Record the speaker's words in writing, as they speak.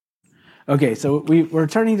Okay, so we're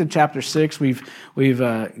turning to chapter 6. We've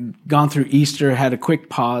gone through Easter, had a quick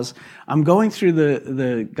pause. I'm going through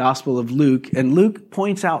the Gospel of Luke, and Luke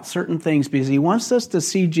points out certain things because he wants us to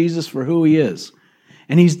see Jesus for who he is.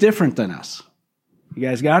 And he's different than us. You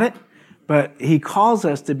guys got it? But he calls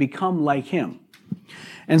us to become like him.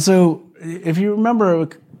 And so, if you remember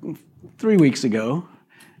 3 weeks ago,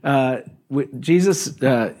 Jesus,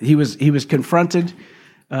 he was confronted,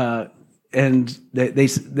 and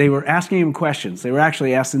they were asking him questions. They were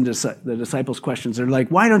actually asking the disciples questions. They're like,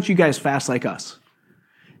 "Why don't you guys fast like us?"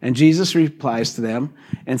 And Jesus replies to them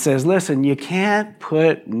and says, "Listen, you can't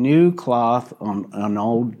put new cloth on an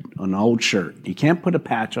old shirt. You can't put a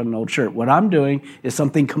patch on an old shirt. What I'm doing is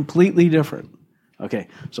something completely different." Okay,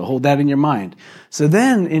 so hold that in your mind. So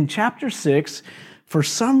then in chapter 6, for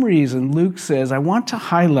some reason, Luke says, I want to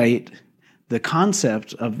highlight the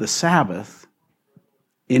concept of the Sabbath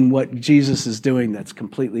in what Jesus is doing that's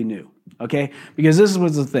completely new. Okay? Because this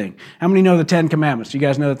was the thing. How many know the 10 Commandments? You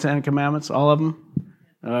guys know the 10 Commandments? All of them?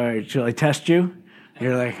 All right, shall I test you?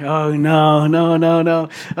 You're like, oh, no. Love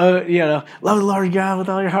the Lord your God with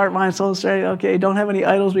all your heart, mind, soul, strength. Okay, don't have any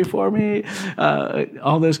idols before me.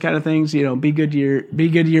 All those kind of things. Be good to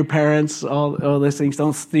your parents. All those things.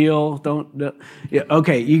 Don't steal.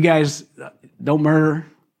 Okay, you guys don't murder.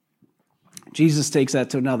 Jesus takes that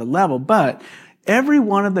to another level. But every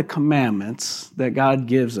one of the commandments that God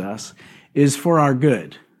gives us is for our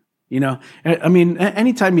good. I mean,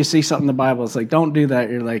 anytime you see something in the Bible, it's like, don't do that.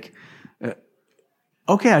 You're like,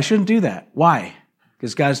 okay, I shouldn't do that. Why?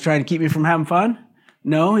 Because God's trying to keep me from having fun?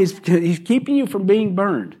 No, He's keeping you from being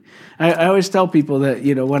burned. I always tell people that,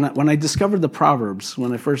 when I discovered the Proverbs,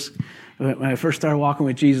 when I first started walking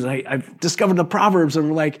with Jesus, I discovered the Proverbs, and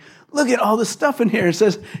we're like, look at all this stuff in here. It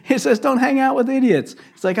says, don't hang out with idiots.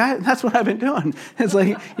 It's like, that's what I've been doing. It's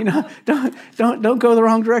like, don't go the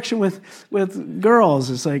wrong direction with girls.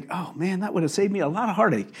 It's like, oh man, that would have saved me a lot of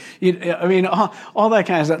heartache. All that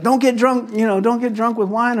kind of stuff. Don't get drunk, don't get drunk with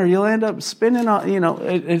wine, or you'll end up spinning on,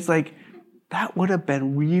 it's like, that would have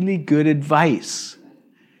been really good advice.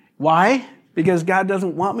 Why? Because God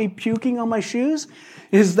doesn't want me puking on my shoes?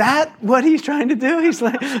 Is that what he's trying to do? He's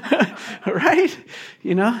like, right?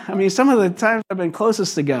 Some of the times I've been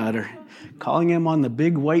closest to God are calling him on the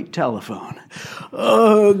big white telephone.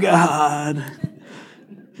 Oh, God.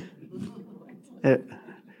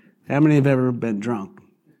 How many have ever been drunk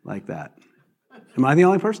like that? Am I the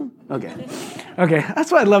only person? Okay.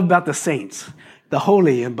 That's what I love about the saints. The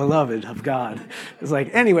holy and beloved of God. It's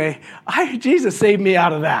like, anyway, Jesus saved me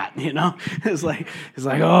out of that, It's like,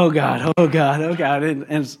 oh God. And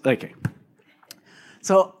it's okay.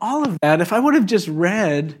 So all of that, if I would have just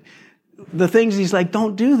read the things he's like,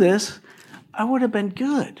 don't do this, I would have been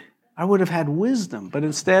good. I would have had wisdom. But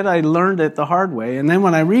instead, I learned it the hard way. And then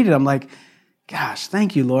when I read it, I'm like, gosh,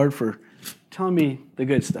 thank you, Lord, for telling me the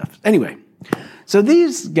good stuff. Anyway. So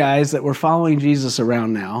these guys that were following Jesus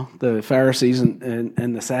around now, the Pharisees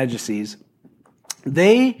and the Sadducees,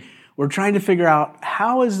 they were trying to figure out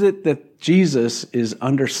how is it that Jesus is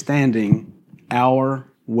understanding our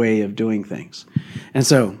way of doing things. And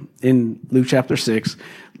so in Luke chapter 6,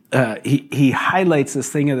 he highlights this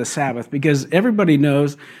thing of the Sabbath because everybody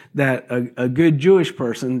knows that a good Jewish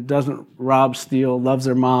person doesn't rob, steal, loves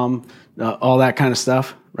their mom, all that kind of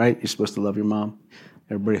stuff, right? You're supposed to love your mom.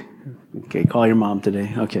 Everybody, okay, call your mom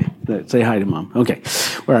today. Okay, say hi to mom. Okay,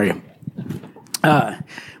 where are you?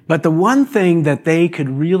 But the one thing that they could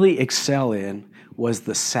really excel in was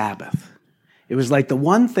the Sabbath. It was like the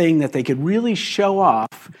one thing that they could really show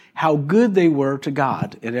off how good they were to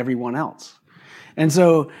God and everyone else. And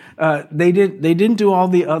so they didn't do all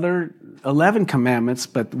the other 11 commandments,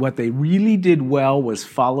 but what they really did well was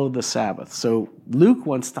follow the Sabbath. So Luke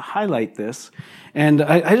wants to highlight this. And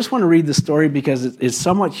I just want to read the story because it's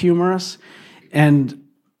somewhat humorous and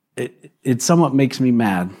it somewhat makes me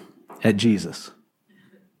mad at Jesus.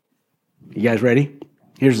 You guys ready?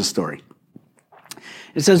 Here's the story.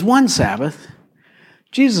 It says, one Sabbath,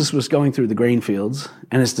 Jesus was going through the grain fields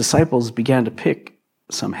and his disciples began to pick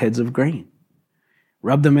some heads of grain,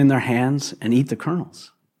 rub them in their hands and eat the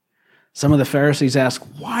kernels. Some of the Pharisees asked,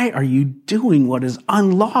 why are you doing what is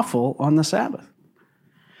unlawful on the Sabbath?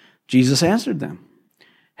 Jesus answered them,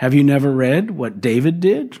 have you never read what David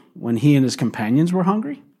did when he and his companions were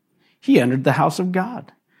hungry? He entered the house of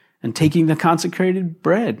God, and taking the consecrated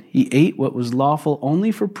bread, he ate what was lawful only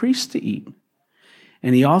for priests to eat.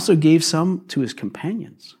 And he also gave some to his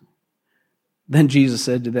companions. Then Jesus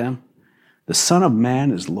said to them, the Son of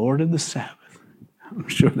Man is Lord of the Sabbath. I'm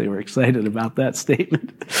sure they were excited about that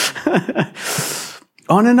statement.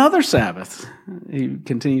 On another Sabbath, he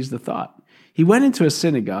continues the thought, he went into a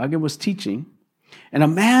synagogue and was teaching, and a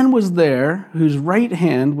man was there whose right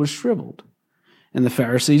hand was shriveled. And the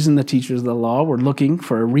Pharisees and the teachers of the law were looking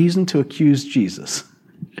for a reason to accuse Jesus.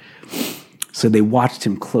 So they watched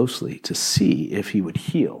him closely to see if he would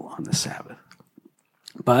heal on the Sabbath.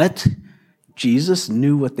 But Jesus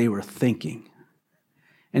knew what they were thinking.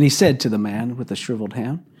 And he said to the man with the shriveled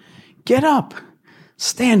hand, "Get up,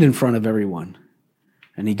 stand in front of everyone."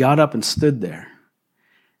 And he got up and stood there.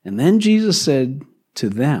 And then Jesus said to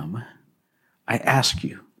them, "I ask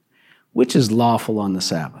you, which is lawful on the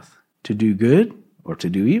Sabbath, to do good or to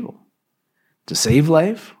do evil, to save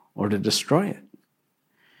life or to destroy it?"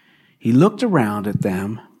 He looked around at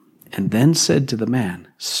them and then said to the man,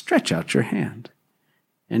 "Stretch out your hand."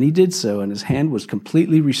 And he did so, and his hand was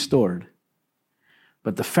completely restored.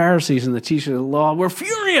 But the Pharisees and the teachers of the law were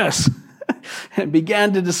furious and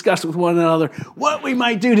began to discuss with one another what we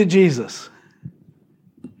might do to Jesus.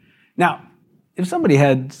 Now, if somebody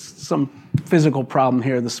had some physical problem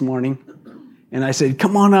here this morning, and I said,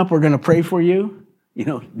 "Come on up, we're going to pray for you,"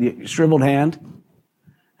 the shriveled hand,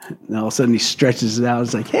 and all of a sudden he stretches it out.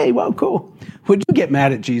 It's like, "Hey, well, cool." Would you get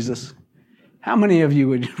mad at Jesus? How many of you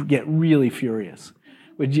would get really furious?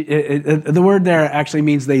 The word there actually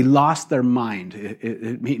means they lost their mind.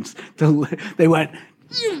 It means they went,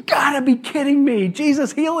 "You've got to be kidding me.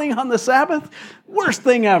 Jesus healing on the Sabbath? Worst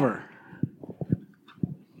thing ever."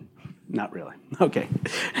 Not really. Okay.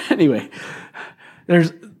 Anyway,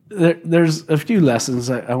 there's a few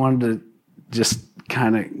lessons I wanted to just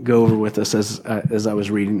kind of go over with us as I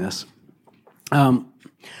was reading this.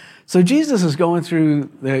 So Jesus is going through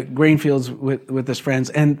the grain fields with his friends,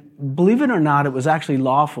 and believe it or not, it was actually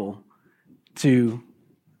lawful to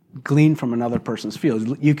glean from another person's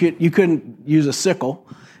field. You couldn't use a sickle,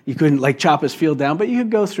 you couldn't chop his field down, but you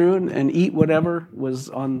could go through and eat whatever was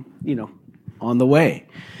on the way.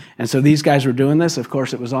 And so these guys were doing this. Of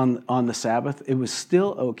course, it was on the Sabbath. It was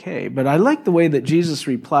still okay. But I like the way that Jesus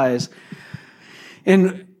replies.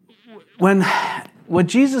 And what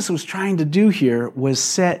Jesus was trying to do here was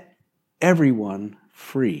set everyone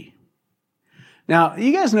free. Now,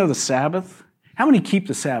 you guys know the Sabbath. How many keep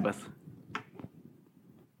the Sabbath?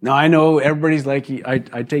 Now, I know everybody's like,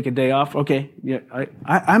 I take a day off. Okay, yeah,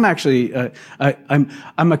 I'm actually,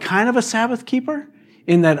 I'm a kind of a Sabbath keeper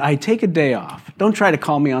in that I take a day off. Don't try to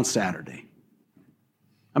call me on Saturday.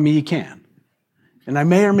 I mean, you can. And I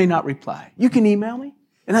may or may not reply. You can email me,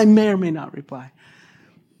 and I may or may not reply.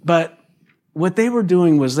 But what they were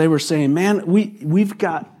doing was they were saying, man, we've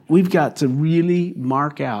got to really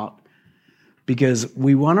mark out, because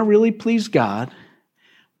we want to really please God,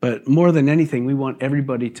 but more than anything, we want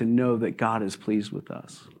everybody to know that God is pleased with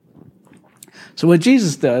us. So what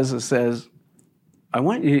Jesus does is says, I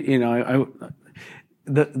want you,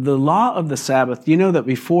 the law of the Sabbath, you know that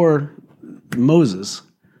before Moses,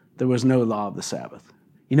 there was no law of the Sabbath.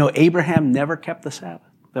 Abraham never kept the Sabbath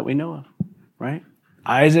that we know of, right?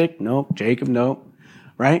 Isaac, nope. Jacob, nope,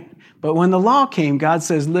 right? But when the law came, God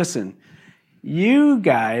says, listen, you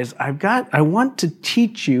guys, I want to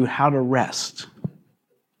teach you how to rest.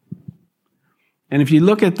 And if you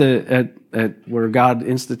look at where God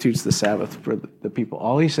institutes the Sabbath for the people,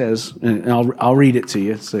 all he says, and I'll read it to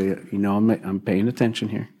you so you know I'm paying attention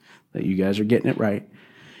here, that you guys are getting it right.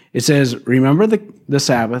 It says, remember the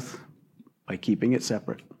Sabbath by keeping it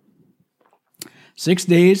separate. 6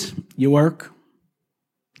 days you work,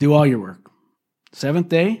 do all your work. 7th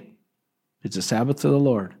day, it's a Sabbath to the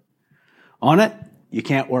Lord. On it, you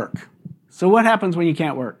can't work. So what happens when you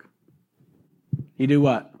can't work? You do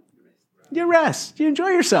what? You rest. You enjoy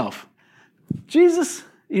yourself. Jesus,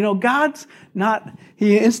 God's not,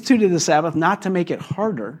 he instituted the Sabbath not to make it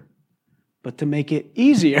harder, but to make it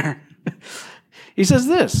easier. He says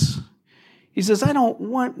this. He says, I don't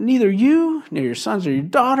want neither you, nor your sons or your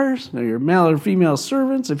daughters, nor your male or female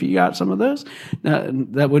servants, if you got some of those.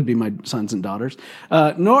 That would be my sons and daughters.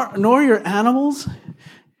 Nor your animals,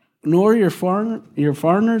 nor your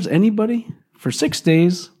foreigners, anybody. For 6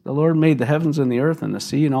 days, the Lord made the heavens and the earth and the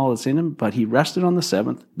sea and all that's in them, but he rested on the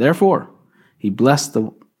 7th. Therefore, he blessed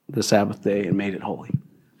the Sabbath day and made it holy.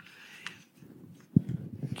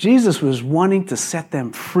 Jesus was wanting to set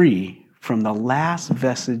them free from the last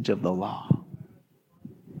vestige of the law.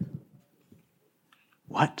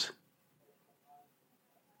 What?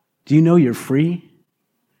 Do you know you're free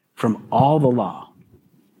from all the law?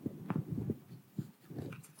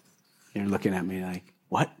 You're looking at me like,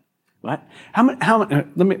 what? What?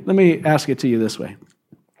 Let me ask it to you this way.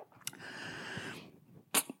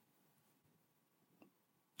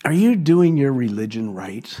 Are you doing your religion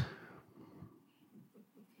right?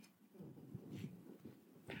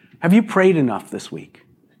 Have you prayed enough this week?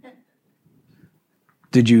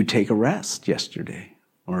 Did you take a rest yesterday?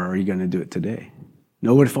 Or are you going to do it today?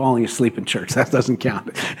 Nobody falling asleep in church. That doesn't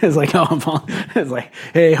count. It's like, oh, I'm falling. It's like,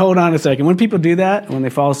 hey, hold on a second. When people do that, when they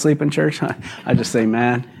fall asleep in church, I just say,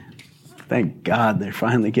 man, thank God they're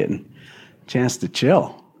finally getting a chance to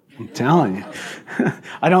chill. I'm telling you.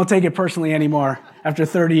 I don't take it personally anymore after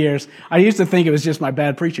 30 years. I used to think it was just my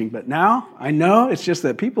bad preaching, but now I know it's just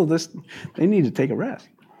that people they need to take a rest.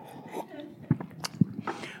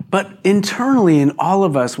 But internally in all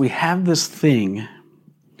of us, we have this thing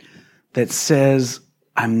that says,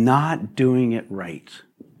 I'm not doing it right.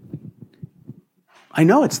 I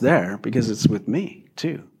know it's there because it's with me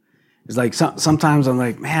too. It's like sometimes I'm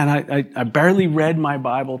like, man, I barely read my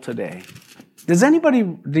Bible today.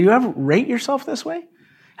 Do you ever rate yourself this way?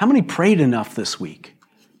 How many prayed enough this week?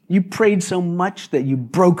 You prayed so much that you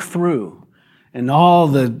broke through. And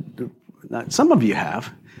some of you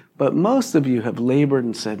have, but most of you have labored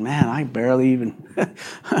and said, man, I barely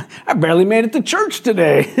made it to church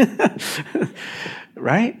today.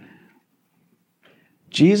 Right?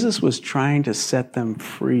 Jesus was trying to set them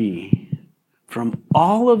free from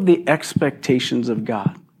all of the expectations of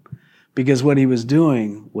God, because what he was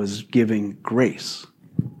doing was giving grace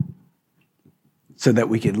so that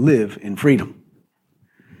we could live in freedom.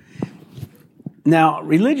 Now,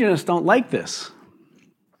 religionists don't like this.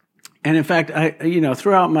 And in fact,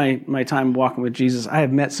 throughout my time walking with Jesus, I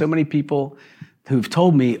have met so many people who've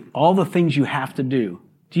told me all the things you have to do.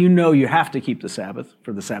 Do you know you have to keep the Sabbath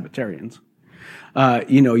for the Sabbatarians?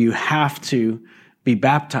 You have to be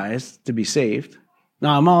baptized to be saved.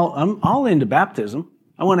 Now, I'm all into baptism.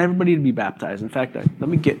 I want everybody to be baptized. In fact, let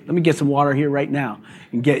me get some water here right now.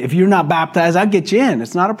 If you're not baptized, I'll get you in.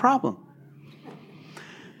 It's not a problem.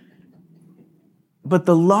 But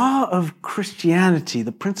the law of Christianity,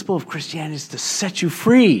 the principle of Christianity is to set you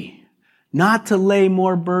free, not to lay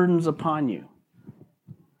more burdens upon you.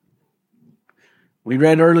 We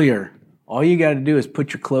read earlier, all you got to do is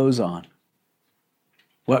put your clothes on.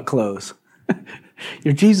 What clothes?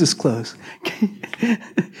 Your Jesus clothes.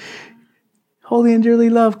 Holy and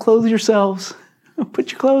dearly loved, clothe yourselves.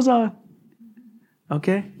 Put your clothes on.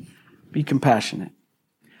 Okay? Be compassionate.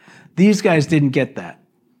 These guys didn't get that.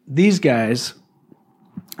 These guys,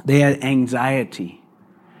 they had anxiety.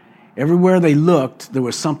 Everywhere they looked, there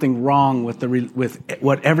was something wrong with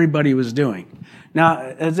what everybody was doing.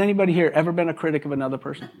 Now, has anybody here ever been a critic of another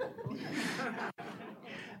person?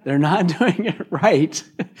 They're not doing it right.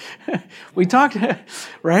 We talked,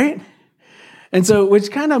 right? And so,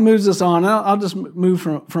 which kind of moves us on. I'll just move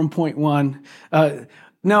from point one.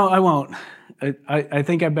 No, I won't. I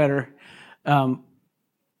think I better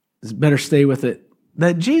stay with it.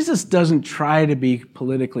 That Jesus doesn't try to be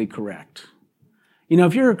politically correct.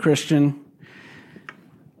 If you're a Christian,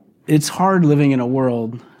 it's hard living in a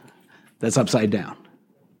world that's upside down.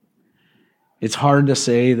 It's hard to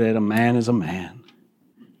say that a man is a man,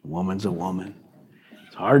 a woman's a woman.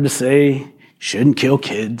 It's hard to say you shouldn't kill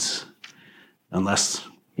kids unless,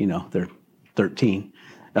 they're 13.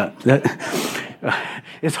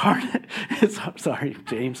 It's hard. Sorry,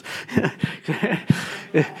 James.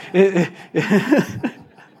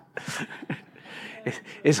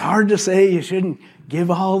 It's hard to say you shouldn't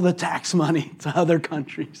give all the tax money to other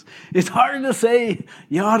countries. It's hard to say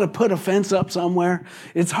you ought to put a fence up somewhere.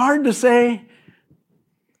 It's hard to say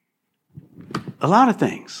a lot of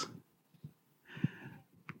things.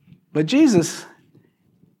 But Jesus,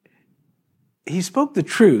 he spoke the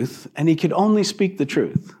truth, and he could only speak the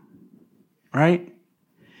truth, right?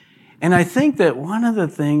 And I think that one of the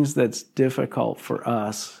things that's difficult for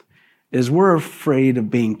us is we're afraid of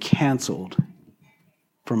being canceled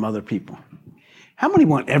from other people. How many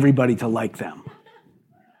want everybody to like them?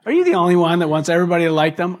 Are you the only one that wants everybody to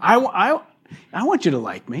like them? I want you to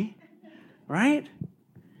like me, right?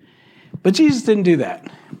 But Jesus didn't do that.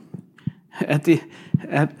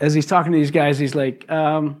 As he's talking to these guys, he's like,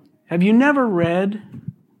 have you never read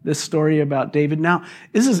this story about David? Now,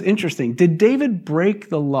 this is interesting. Did David break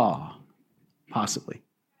the law? Possibly.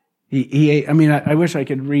 I wish I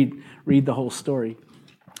could read the whole story.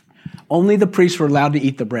 Only the priests were allowed to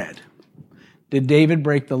eat the bread. Did David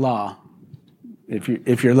break the law?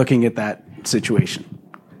 If you're looking at that situation,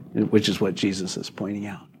 which is what Jesus is pointing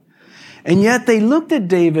out. And yet they looked at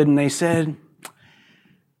David and they said,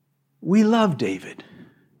 we love David.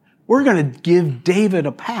 We're going to give David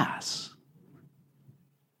a pass.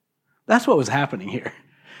 That's what was happening here.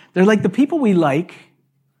 They're like, the people we like,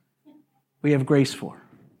 we have grace for.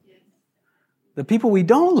 The people we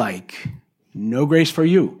don't like, no grace for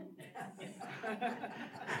you.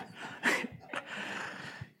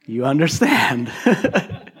 You understand.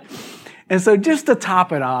 And so just to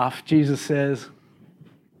top it off, Jesus says,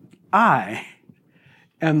 I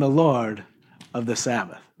am the Lord of the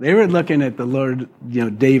Sabbath. They were looking at the Lord,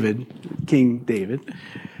 David, King David,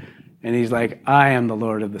 and he's like, I am the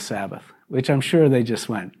Lord of the Sabbath, which I'm sure they just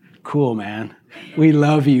went, cool, man. We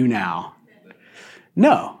love you now.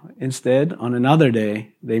 No. Instead, on another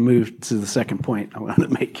day, they moved to the second point I want to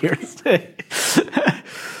make here today.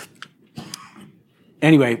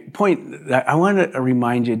 Anyway, point that I want to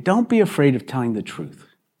remind you, don't be afraid of telling the truth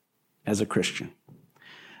as a Christian.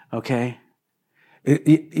 Okay?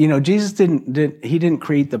 Jesus didn't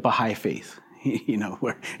create the Baha'i faith,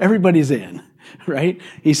 where everybody's in, right?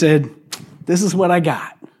 He said, this is what I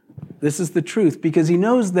got. This is the truth, because he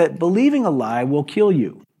knows that believing a lie will kill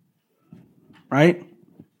you, right?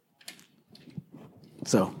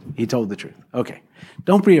 So he told the truth. Okay,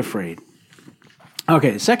 don't be afraid.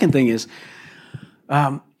 Okay, the second thing is,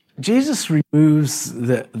 Jesus removes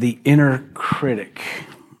the inner critic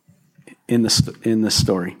in the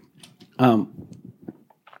story.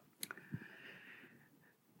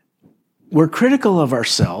 We're critical of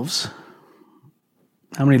ourselves.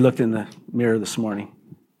 How many looked in the mirror this morning?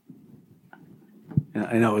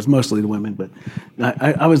 I know it was mostly the women, but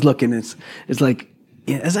I was looking. It's like,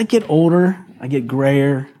 as I get older, I get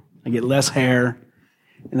grayer, I get less hair,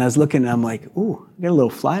 and I was looking, and I'm like, ooh, I got a little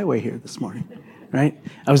flyaway here this morning. Right?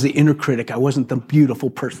 I was the inner critic. I wasn't the beautiful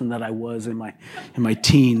person that I was in my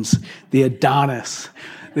teens. The Adonis,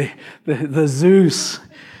 the Zeus.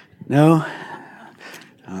 No,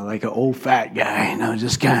 like an old fat guy. No,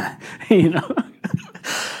 just kind of,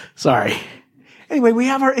 Sorry. Anyway, we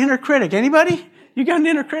have our inner critic. Anybody? You got an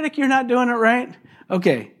inner critic? You're not doing it right?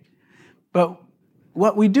 Okay. But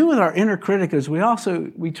what we do with our inner critic is we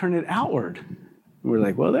turn it outward. We're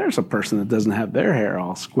like, well, there's a person that doesn't have their hair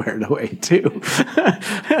all squared away, too.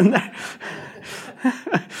 And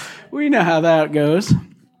we know how that goes.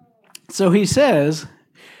 So he says,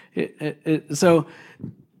 so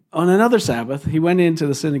on another Sabbath, he went into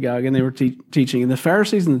the synagogue and they were teaching. And the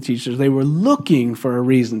Pharisees and the teachers, they were looking for a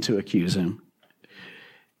reason to accuse him.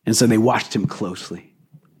 And so they watched him closely.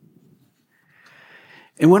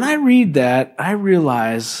 And when I read that, I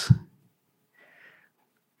realize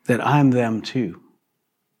that I'm them too.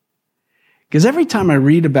 Because every time I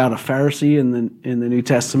read about a Pharisee in the New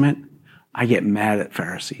Testament, I get mad at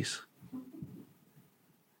Pharisees.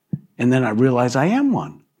 And then I realize I am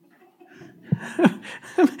one.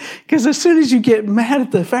 Because as soon as you get mad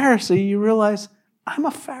at the Pharisee, you realize I'm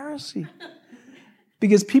a Pharisee.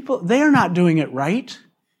 Because they are not doing it right.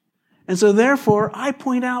 And so therefore, I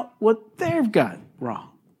point out what they've got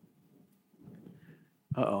wrong.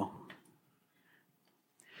 Uh-oh.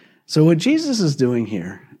 So what Jesus is doing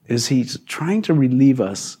here is he's trying to relieve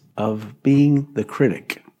us of being the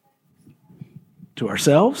critic to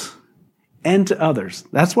ourselves and to others.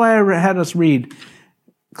 That's why I had us read,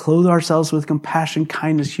 clothe ourselves with compassion,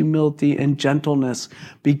 kindness, humility, and gentleness,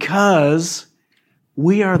 because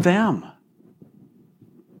we are them.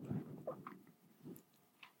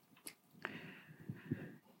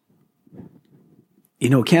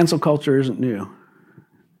 Cancel culture isn't new.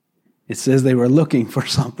 It says they were looking for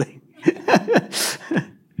something.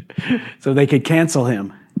 So they could cancel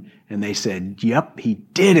him. And they said, yep, he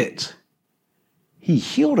did it. He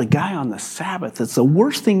healed a guy on the Sabbath. It's the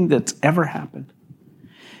worst thing that's ever happened.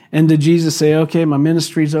 And did Jesus say, okay, my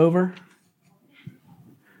ministry's over?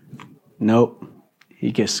 Nope.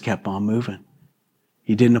 He just kept on moving.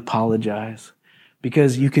 He didn't apologize.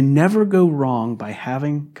 Because you can never go wrong by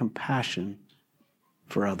having compassion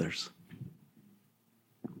for others.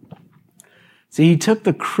 See, he took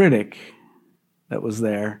the critic that was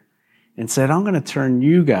there and said, I'm going to turn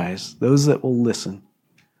you guys, those that will listen,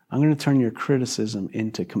 I'm going to turn your criticism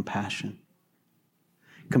into compassion.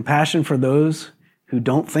 Compassion for those who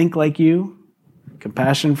don't think like you.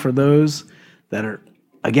 Compassion for those that are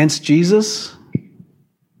against Jesus.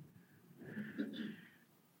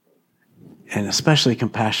 And especially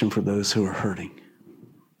compassion for those who are hurting.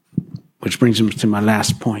 Which brings me to my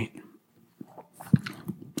last point.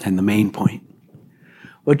 And the main point.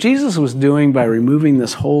 What Jesus was doing by removing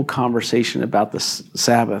this whole conversation about the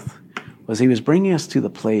Sabbath was he was bringing us to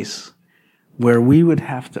the place where we would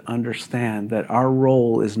have to understand that our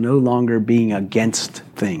role is no longer being against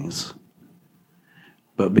things,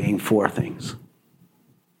 but being for things.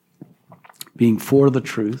 Being for the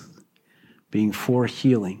truth, being for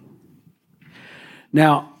healing.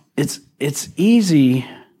 Now, it's easy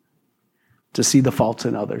to see the faults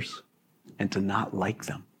in others and to not like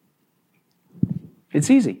them. It's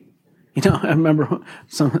easy. I remember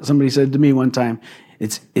somebody said to me one time,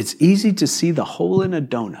 it's easy to see the hole in a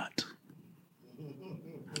donut.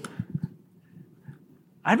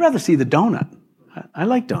 I'd rather see the donut. I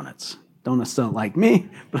like donuts. Donuts don't like me,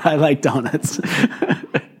 but I like donuts.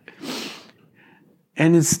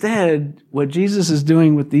 And instead, what Jesus is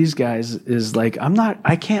doing with these guys is like,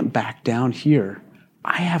 I can't back down here.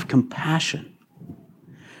 I have compassion.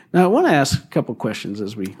 Now, I want to ask a couple questions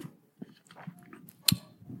as we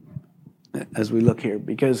look here,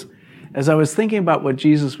 because as I was thinking about what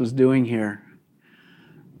Jesus was doing here,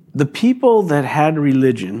 the people that had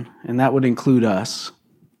religion, and that would include us,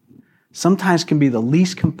 sometimes can be the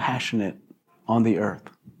least compassionate on the earth.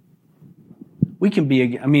 We can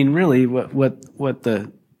be, really, what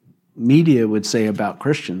the media would say about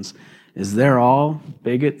Christians is they're all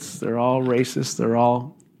bigots, they're all racist,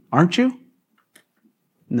 aren't you?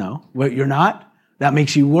 No. What, you're not? That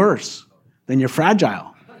makes you worse. Then you're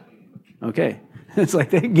fragile. Okay. It's like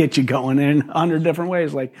they get you going in 100 different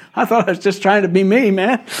ways. Like, I thought I was just trying to be me,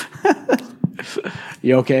 man.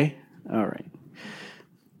 You okay? All right.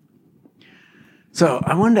 So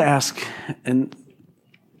I wanted to ask, and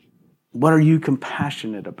what are you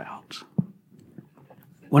compassionate about?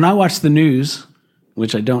 When I watch the news,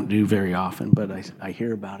 which I don't do very often, but I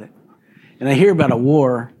hear about it, and I hear about a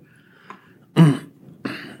war,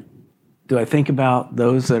 do I think about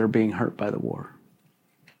those that are being hurt by the war?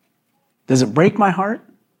 Does it break my heart?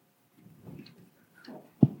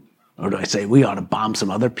 Or do I say, we ought to bomb some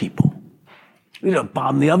other people? We ought to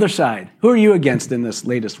bomb the other side. Who are you against in this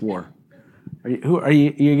latest war? Are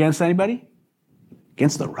you against anybody?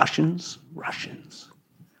 Against the Russians? Russians.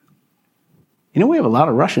 You know, we have a lot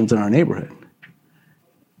of Russians in our neighborhood.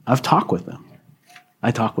 I've talked with them.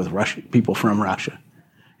 I talk with people from Russia.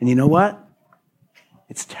 And you know what?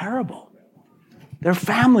 It's terrible. Their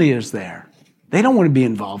family is there. They don't want to be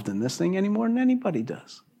involved in this thing any more than anybody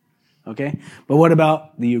does. Okay? But what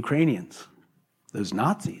about the Ukrainians? Those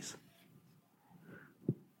Nazis?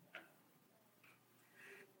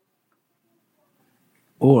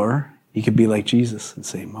 Or you could be like Jesus and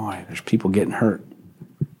say, boy, there's people getting hurt.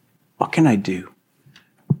 What can I do?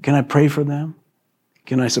 Can I pray for them?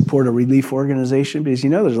 Can I support a relief organization? Because you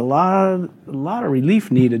know there's a lot of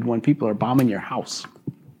relief needed when people are bombing your house.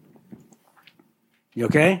 You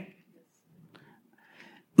okay?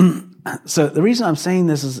 So the reason I'm saying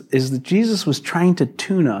this is that Jesus was trying to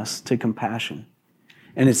tune us to compassion.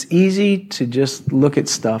 And it's easy to just look at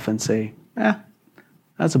stuff and say,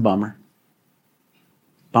 that's a bummer.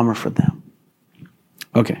 Bummer for them.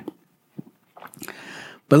 Okay.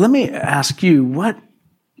 But let me ask you, what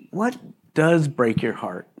does break your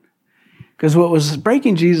heart? Because what was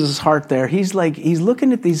breaking Jesus' heart there, he's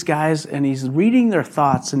looking at these guys and he's reading their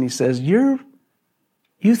thoughts and he says, you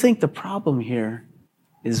think the problem here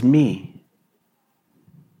is me.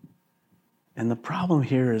 And the problem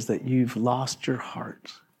here is that you've lost your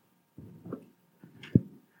heart.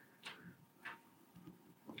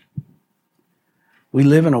 We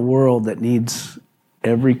live in a world that needs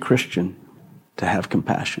every Christian to have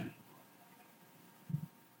compassion.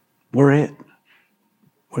 We're it.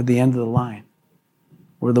 We're the end of the line.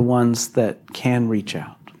 We're the ones that can reach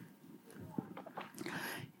out.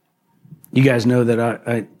 You guys know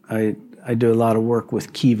that I do a lot of work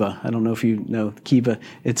with Kiva. I don't know if you know Kiva.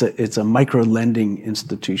 It's a micro lending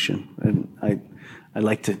institution, and I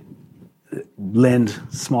like to lend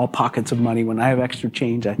small pockets of money. When I have extra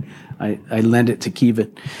change, I lend it to Kiva.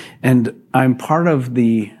 And I'm part of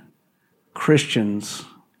the Christians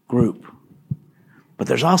group. But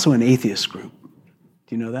there's also an atheist group.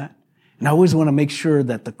 Do you know that? And I always want to make sure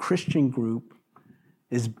that the Christian group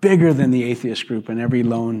is bigger than the atheist group in every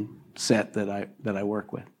loan set that I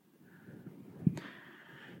work with.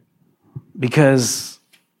 Because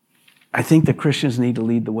I think the Christians need to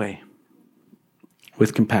lead the way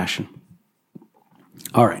with compassion.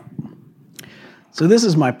 All right. So this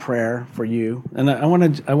is my prayer for you, and I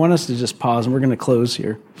want us to just pause, and we're going to close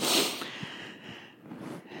here.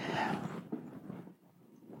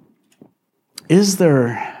 Is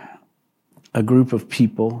there a group of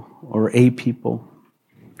people or a people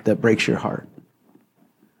that breaks your heart?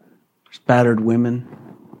 There's battered women.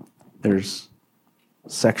 There's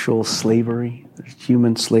sexual slavery. There's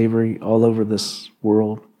human slavery all over this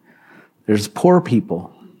world. There's poor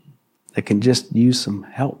people that can just use some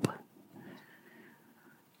help.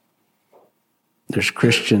 There's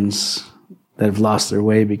Christians that have lost their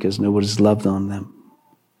way because nobody's loved on them.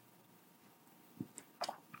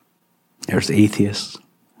 There's atheists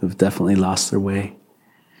who've definitely lost their way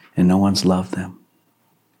and no one's loved them.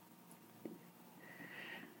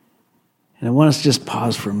 And I want us to just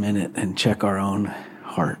pause for a minute and check our own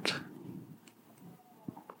heart.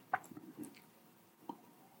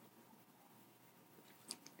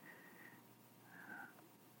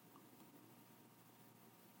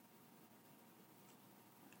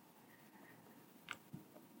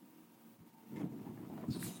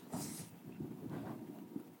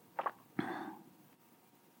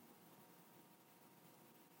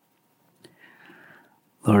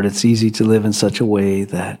 Lord, it's easy to live in such a way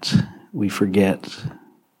that we forget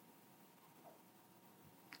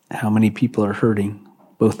how many people are hurting,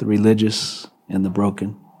 both the religious and the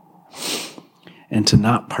broken, and to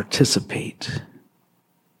not participate,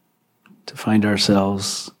 to find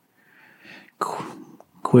ourselves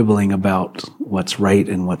quibbling about what's right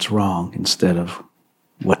and what's wrong instead of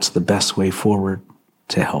what's the best way forward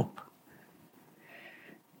to help.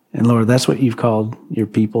 And Lord, that's what you've called your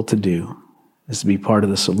people to do, is to be part of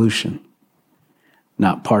the solution,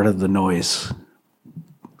 not part of the noise.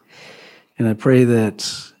 And I pray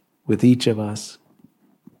that with each of us,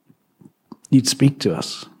 you'd speak to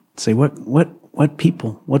us. Say, what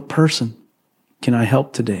people, what person can I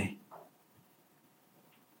help today?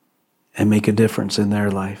 And make a difference in their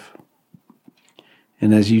life.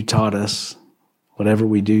 And as you taught us, whatever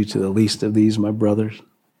we do to the least of these, my brothers,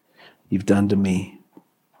 you've done to me.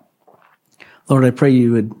 Lord, I pray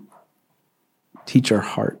you would teach our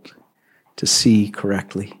heart to see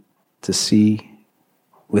correctly, to see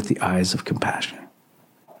with the eyes of compassion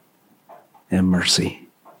and mercy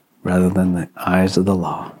rather than the eyes of the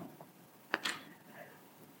law.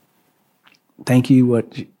 Thank you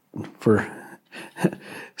for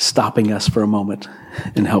stopping us for a moment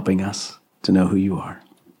and helping us to know who you are.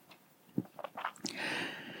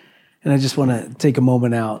 And I just want to take a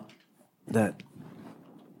moment out that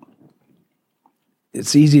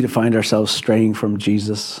it's easy to find ourselves straying from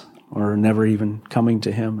Jesus or never even coming to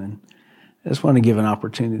him. And I just want to give an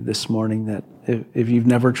opportunity this morning that if you've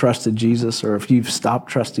never trusted Jesus, or if you've stopped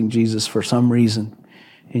trusting Jesus for some reason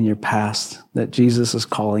in your past, that Jesus is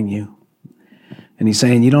calling you. And he's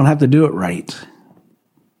saying, you don't have to do it right.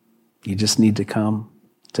 You just need to come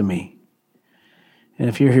to me. And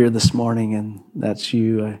if you're here this morning and that's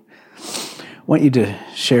you, I want you to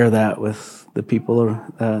share that with the people,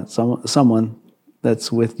 someone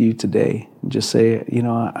that's with you today. And just say,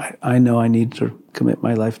 I know I need to commit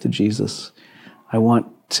my life to Jesus. I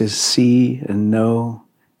want to see and know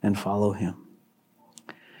and follow him.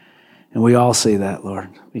 And we all say that, Lord,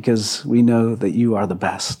 because we know that you are the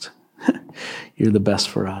best. You're the best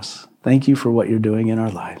for us. Thank you for what you're doing in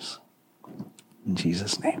our lives. In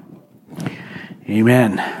Jesus' name.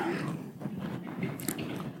 Amen.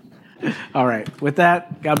 All right. With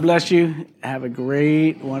that, God bless you. Have a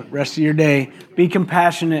great rest of your day. Be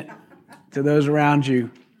compassionate to those around you.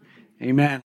 Amen.